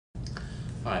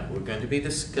All right, we're going to be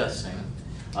discussing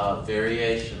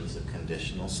variations of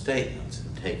conditional statements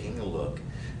and taking a look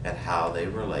at how they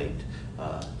relate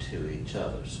to each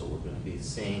other. So we're going to be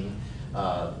seeing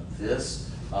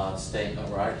this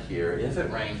statement right here. If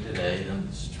it rained today, then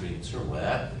the streets are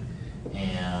wet.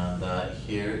 And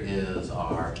here is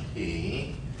our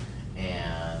P,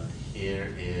 and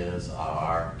here is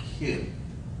our Q.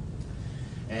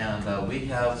 And we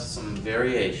have some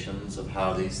variations of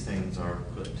how these things are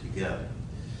put together.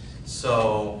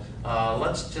 So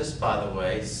let's just, by the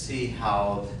way, see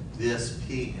how this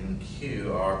P and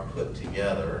Q are put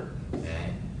together.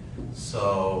 Okay.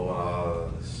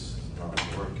 So this is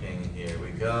not working. Here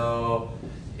we go.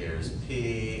 Here's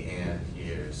P and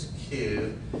here's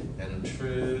Q. And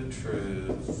true,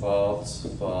 true, false,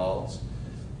 false,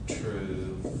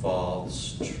 true,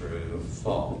 false, true,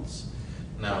 false.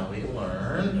 Now we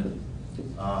learned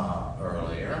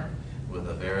earlier with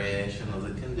a variation of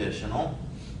the conditional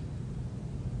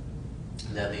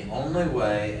that the only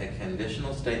way a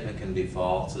conditional statement can be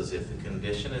false is if the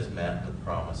condition is met and the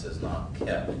promise is not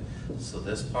kept. So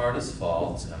this part is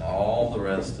false and all the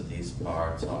rest of these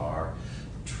parts are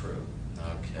true.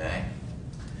 Okay?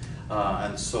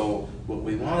 And so what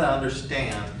we want to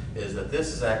understand is that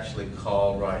this is actually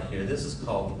called right here, this is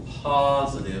called the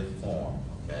positive form.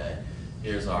 Okay?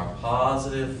 Here's our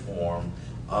positive form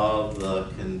of the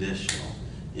conditional.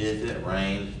 If it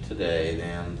rained today,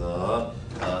 then the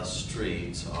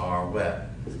streets are wet.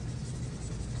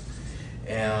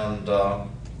 And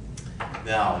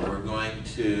now we're going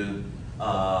to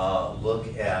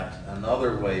look at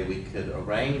another way we could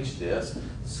arrange this.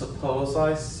 Suppose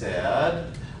I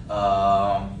said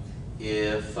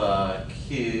if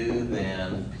Q,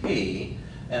 then P,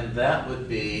 and that would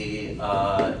be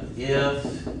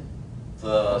if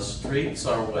the streets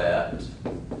are wet,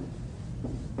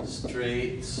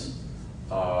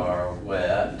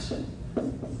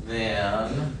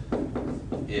 then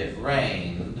it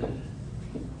rained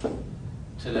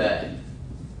today.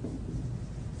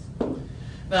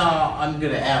 Now, I'm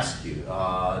going to ask you,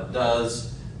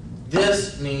 does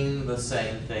this mean the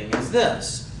same thing as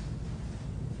this?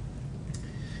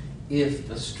 If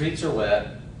the streets are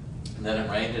wet, then it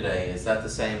rained today, is that the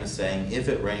same as saying if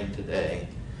it rained today,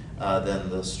 then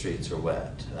the streets are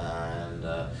wet? And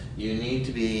you need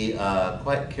to be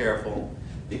quite careful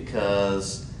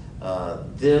because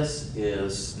this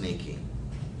is sneaky.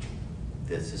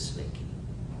 This is sneaky,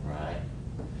 right?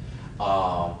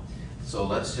 So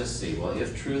let's just see. Well,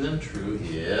 if true, then true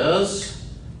is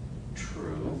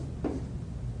true.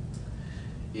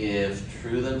 If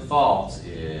true, then false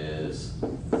is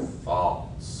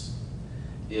false.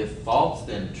 If false,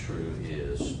 then true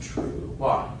is true.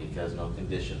 Why? Because no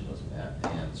condition was met,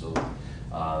 and so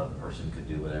the person could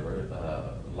do whatever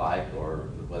like, or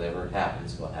whatever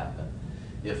happens will happen.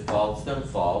 If false, then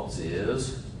false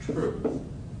is true.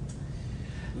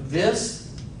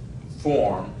 This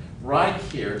form right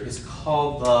here is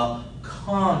called the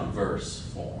converse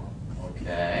form,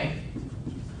 okay?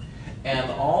 And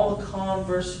all the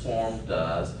converse form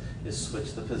does is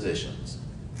switch the positions.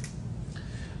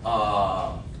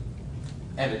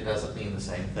 And it doesn't mean the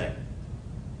same thing.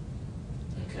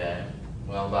 Okay?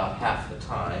 Well, about half the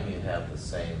time you have the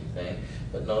same thing.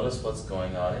 But notice what's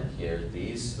going on in here.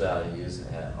 These values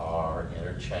are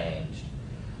interchanged.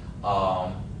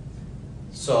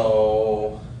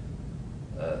 So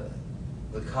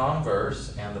the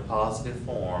converse and the positive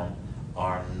form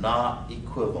are not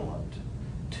equivalent.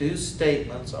 Two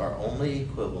statements are only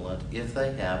equivalent if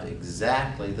they have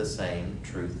exactly the same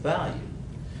truth value.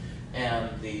 And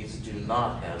these do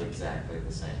not have exactly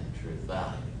the same truth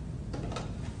value.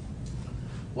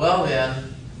 Well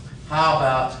then, how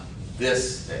about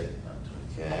this statement,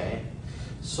 okay?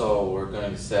 So we're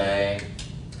going to say,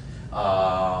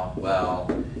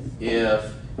 well,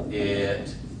 if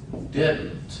it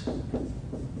didn't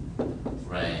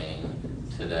rain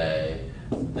today,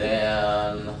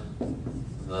 then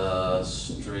the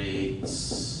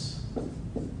streets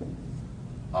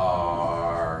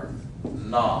are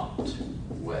not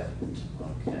wet,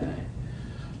 okay?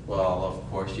 Well, of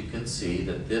course, you can see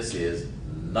that this is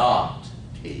not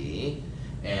P,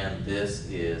 and this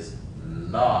is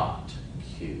not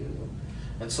Q.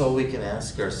 And so we can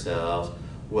ask ourselves,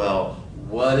 well,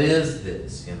 what is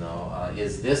this? You know,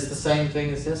 is this the same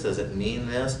thing as this? Does it mean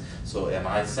this? So am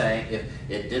I saying if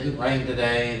it didn't rain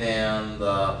today, then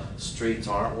the streets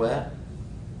aren't wet?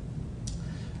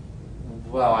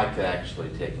 Well, I could actually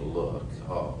take a look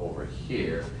over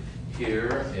here.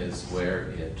 Here is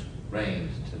where it rained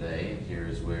today, and here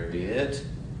is where it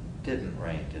didn't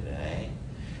rain today.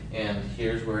 And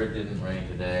here's where it didn't rain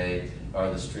today. Are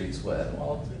the streets wet?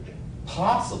 Well,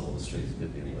 possible the streets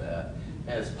could be wet,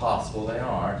 and it's possible they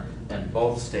aren't, and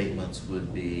both statements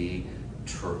would be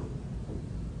true.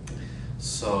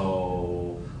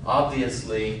 So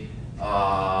obviously,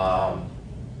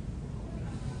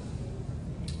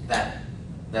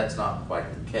 that's not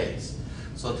quite the case.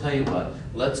 So I'll tell you what,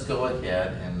 let's go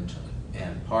ahead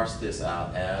and parse this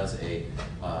out as a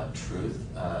truth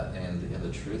in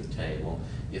the truth table.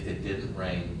 If it didn't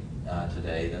rain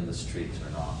today, then the streets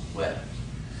are not wet.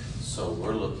 So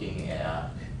we're looking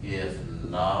at if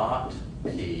not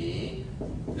P,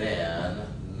 then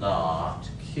not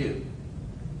Q.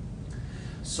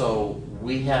 So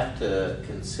we have to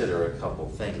consider a couple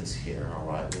things here, all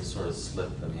right? We'll sort of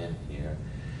slip them in here.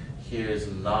 Here's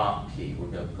not P. We're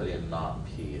going to put in not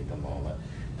P at the moment.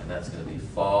 And that's going to be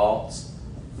false,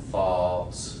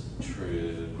 false,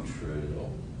 true, true.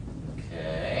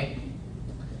 Okay.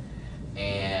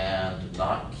 And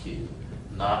not Q.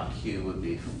 Not Q would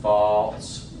be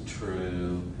false,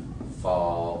 true,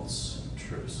 false,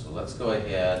 true. So let's go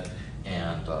ahead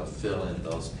and fill in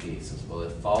those pieces. Well,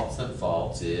 if false and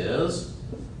false is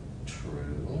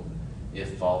true,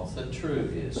 if false then true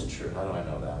is true. How do I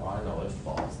know that? Well, I know if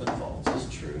false then false is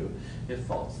true, if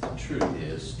false then true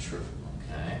is true.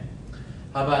 Okay.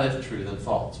 How about if true then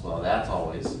false? Well, that's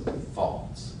always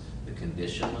false. The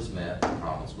condition was met, the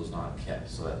promise was not kept,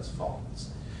 so that's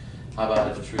false. How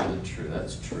about if true then true?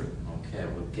 That's true. Okay,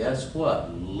 well guess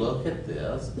what? Look at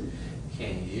this.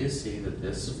 Can you see that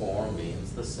this form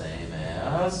means the same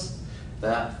as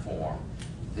that form?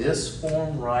 This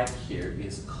form right here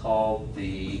is called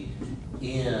the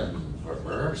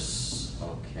inverse.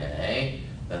 Okay,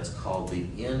 that's called the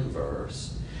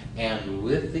inverse. And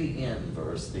with the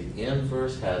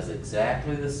inverse has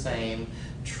exactly the same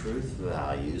truth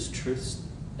values, truth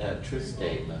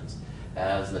statements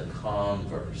as the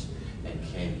converse. And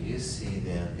can you see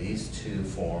then these two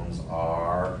forms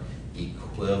are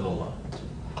equivalent?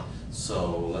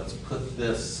 So let's put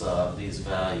this these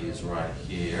values right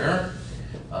here.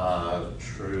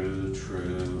 True,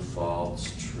 true,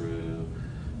 false, true,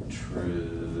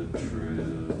 true,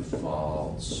 true,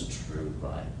 false, true,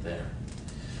 right there.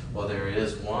 Well, there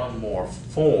is one more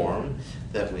form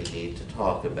that we need to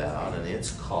talk about, and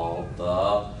it's called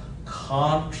the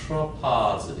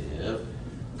contrapositive.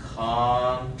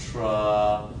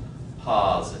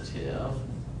 Contrapositive.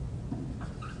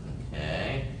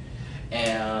 Okay.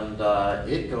 And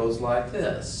it goes like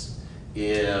this.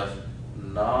 If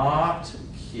not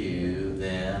Q,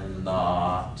 then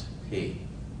not P.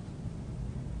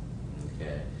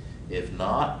 Okay. If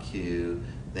not Q,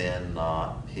 then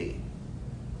not P.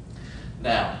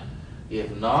 Now,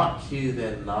 if not Q,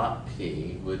 then not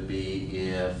P would be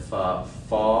if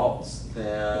false,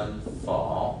 then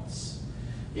false.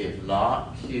 If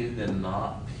not Q, then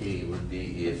not P would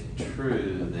be if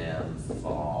true, then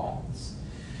false.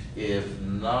 If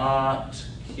not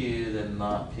Q, then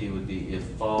not P would be if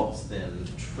false, then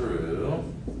true.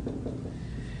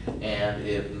 And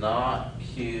if not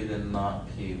Q, then not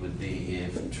P would be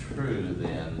if true,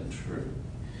 then true.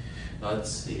 Now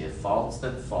let's see, if false,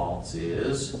 then false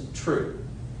is true.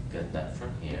 Get that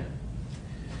from here.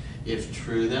 If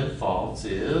true, then false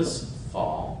is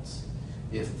false.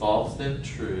 If false, then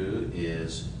true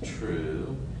is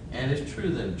true. And if true,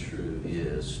 then true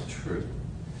is true.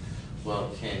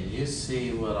 Well, can you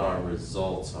see what our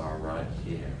results are right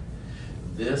here?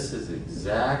 This is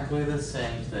exactly the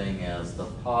same thing as the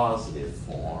positive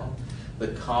form. The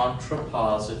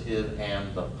contrapositive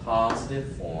and the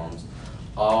positive forms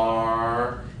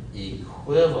are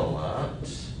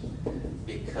equivalent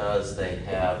because they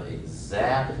have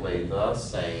exactly the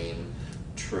same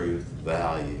truth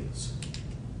values.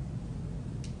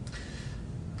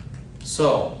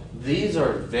 So, these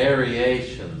are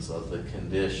variations of the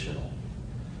conditional.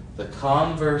 The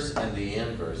converse and the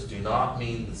inverse do not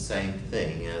mean the same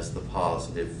thing as the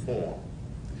positive form.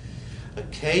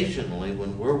 Occasionally,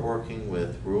 when we're working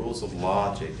with rules of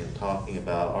logic and talking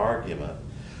about argument,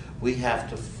 we have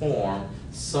to form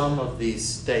some of these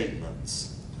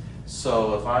statements.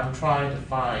 So if I'm trying to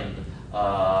find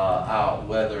out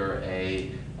whether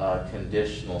a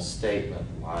conditional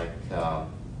statement like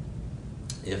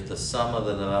if the sum of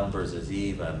the numbers is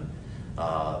even,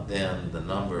 then the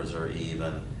numbers are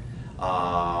even,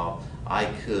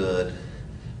 I could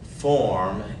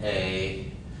form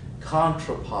a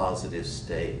contrapositive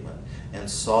statement and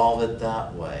solve it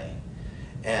that way.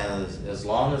 And as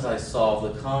long as I solve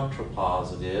the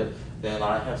contrapositive, then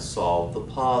I have solved the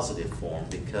positive form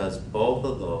because both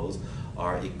of those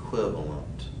are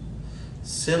equivalent.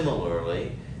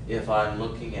 Similarly, if I'm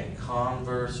looking at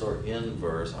converse or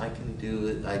inverse, I can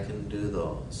do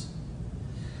those.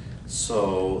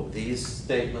 So these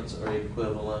statements are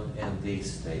equivalent and these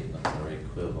statements are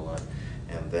equivalent,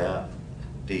 and that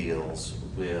deals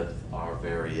with our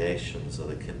variations of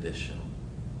the conditional.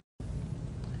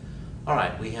 All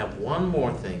right, we have one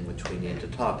more thing which we need to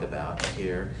talk about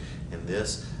here in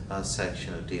this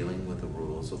section of dealing with the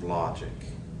rules of logic.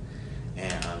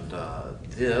 And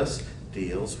this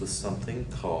deals with something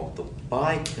called the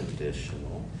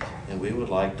biconditional, and we would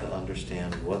like to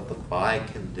understand what the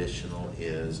biconditional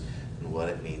is and what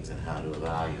it means and how to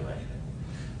evaluate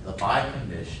it. The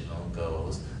biconditional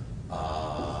goes,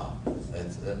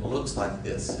 it looks like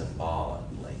this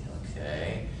symbolically,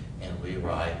 okay? And we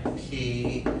write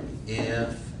P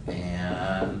if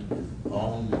and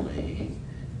only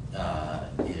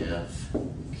if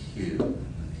Q.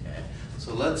 Okay,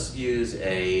 so let's use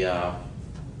an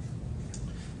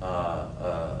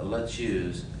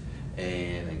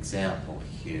example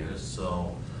here.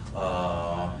 So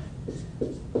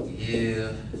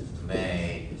you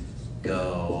may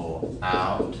go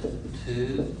out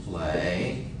to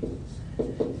play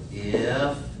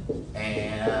if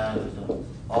and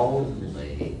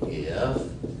only if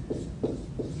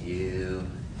you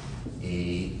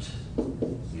eat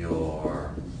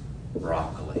your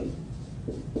broccoli.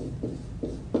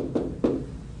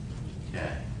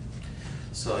 Okay.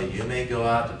 So you may go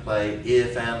out to play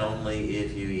if and only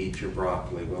if you eat your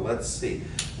broccoli. Well, let's see.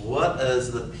 What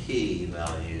is the P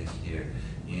value here?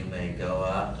 You may go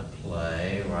out to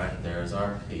play, right there's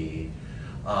our P.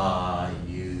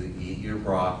 You eat your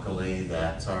broccoli,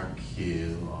 that's our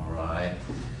Q, all right?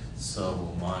 So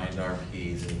we'll mind our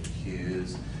P's and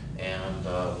Q's, and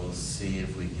we'll see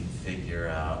if we can figure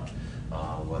out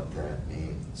what that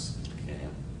means, okay?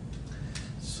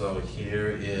 So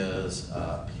here is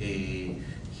P,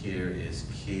 here is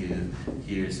Q,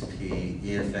 here's P,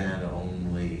 if and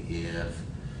only if,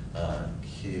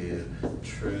 Q,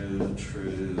 true,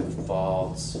 true,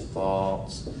 false,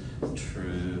 false,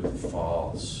 true,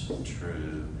 false,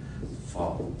 true,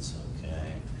 false,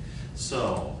 okay?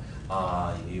 So,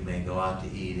 you may go out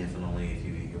to eat if and only if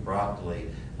you eat your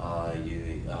broccoli.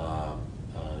 You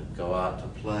go out to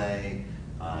play,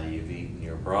 you've eaten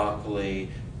your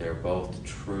broccoli, they're both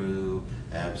true,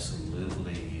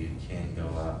 absolutely you can go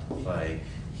out to play.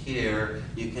 Here,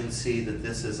 you can see that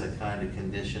this is a kind of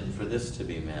condition for this to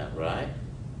be met, right?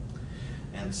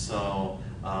 And so,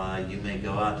 you may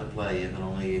go out to play if and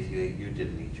only if you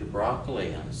didn't eat your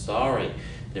broccoli. I'm sorry,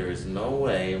 there is no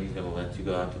way I'm going to let you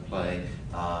go out to play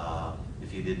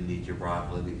if you didn't eat your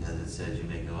broccoli, because it says you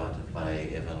may go out to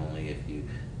play if and only if you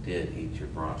did eat your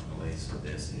broccoli. So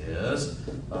this is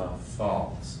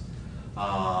false.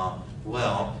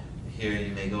 Well, here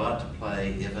you may go out to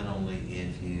play if and only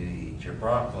if you eat your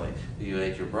broccoli. If you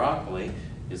ate your broccoli,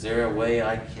 is there a way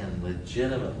I can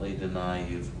legitimately deny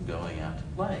you from going out to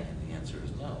play? And the answer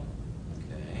is no.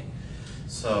 Okay.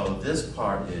 So this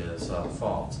part is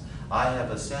false. I have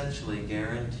essentially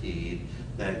guaranteed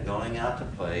that going out to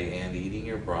play and eating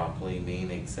your broccoli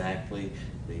mean exactly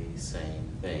the same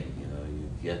thing. You know, you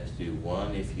get to do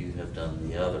one if you have done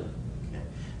the other. Okay.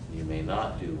 You may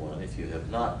not do one if you have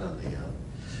not done the other.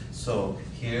 So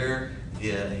here,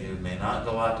 you may not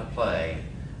go out to play.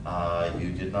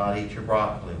 You did not eat your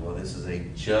broccoli. Well, this is a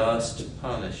just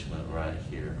punishment right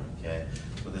here, okay?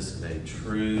 So this is a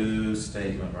true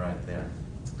statement right there.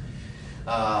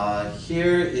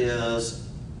 Here is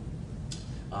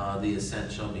the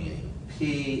essential meaning.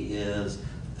 P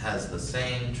has the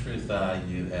same truth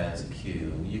value as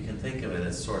Q. You can think of it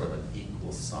as sort of an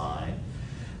equal sign.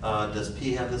 Does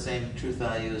P have the same truth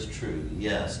value as true?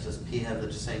 Yes. Does P have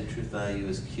the same truth value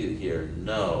as Q here?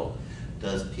 No.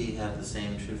 Does P have the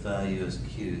same truth value as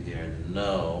Q here?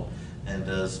 No. And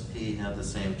does P have the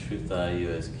same truth value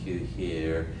as Q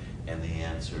here? And the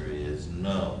answer is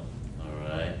no. All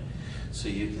right. So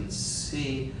you can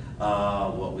see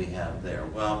what we have there.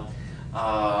 Well,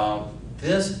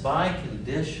 this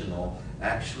biconditional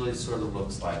actually sort of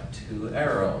looks like two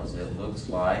arrows. It looks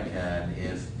like an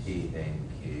if P then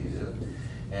Q,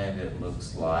 and it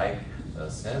looks like,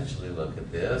 essentially, look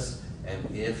at this, an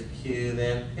if Q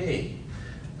then P.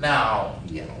 Now,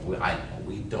 you know, I know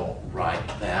we don't write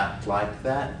that like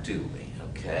that, do we?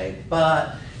 Okay,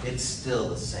 but it's still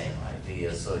the same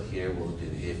idea. So here we'll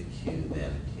do if Q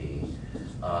then P.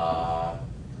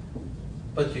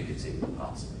 But you could see we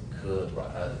possibly could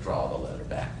draw the letter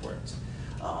backwards.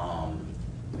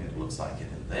 It looks like it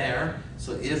in there.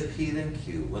 So if P then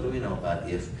Q, what do we know about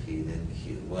if P then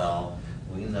Q? Well,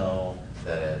 we know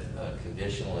that a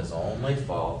conditional is only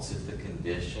false if the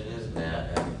condition is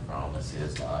met and the promise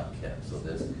is not kept. So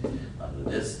this, under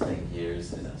this thing here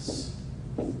is this.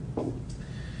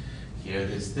 Here,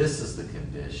 this is the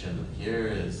condition, here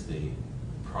is the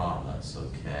promise,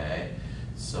 okay?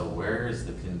 So where is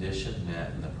the condition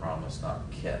met and the promise not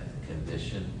kept? The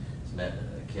condition is met,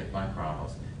 kept my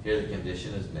promise. Here the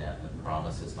condition is met and the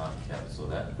promise is not kept, so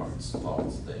that part's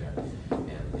false there.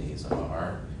 And these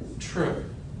are true,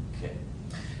 okay?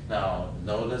 Now,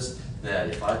 notice that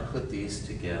if I put these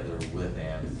together with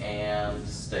an and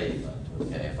statement,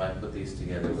 okay? If I put these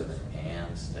together with an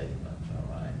and statement,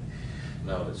 all right?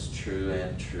 Notice true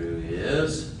and true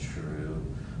is true,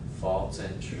 false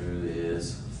and true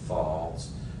is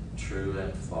false, true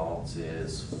and false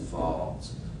is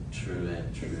false, true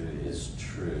and true is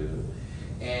true.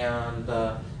 And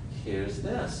here's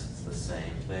this, it's the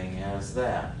same thing as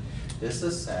that. This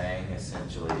is saying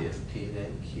essentially if P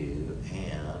then Q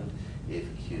and if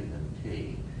Q then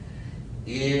P.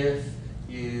 If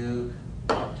you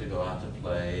want to go out to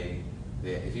play,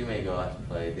 if you may go out to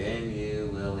play, then you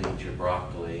will eat your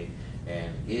broccoli,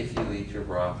 and if you eat your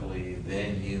broccoli,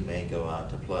 then you may go out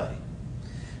to play.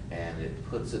 And it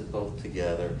puts it both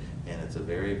together, and it's a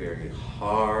very, very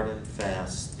hard and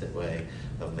fast way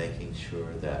of making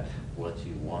sure that what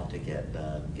you want to get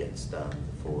done gets done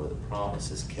before the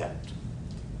promise is kept.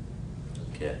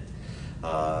 Okay.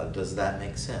 Does that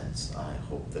make sense? I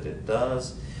hope that it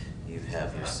does. You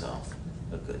have yourself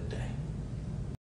a good day.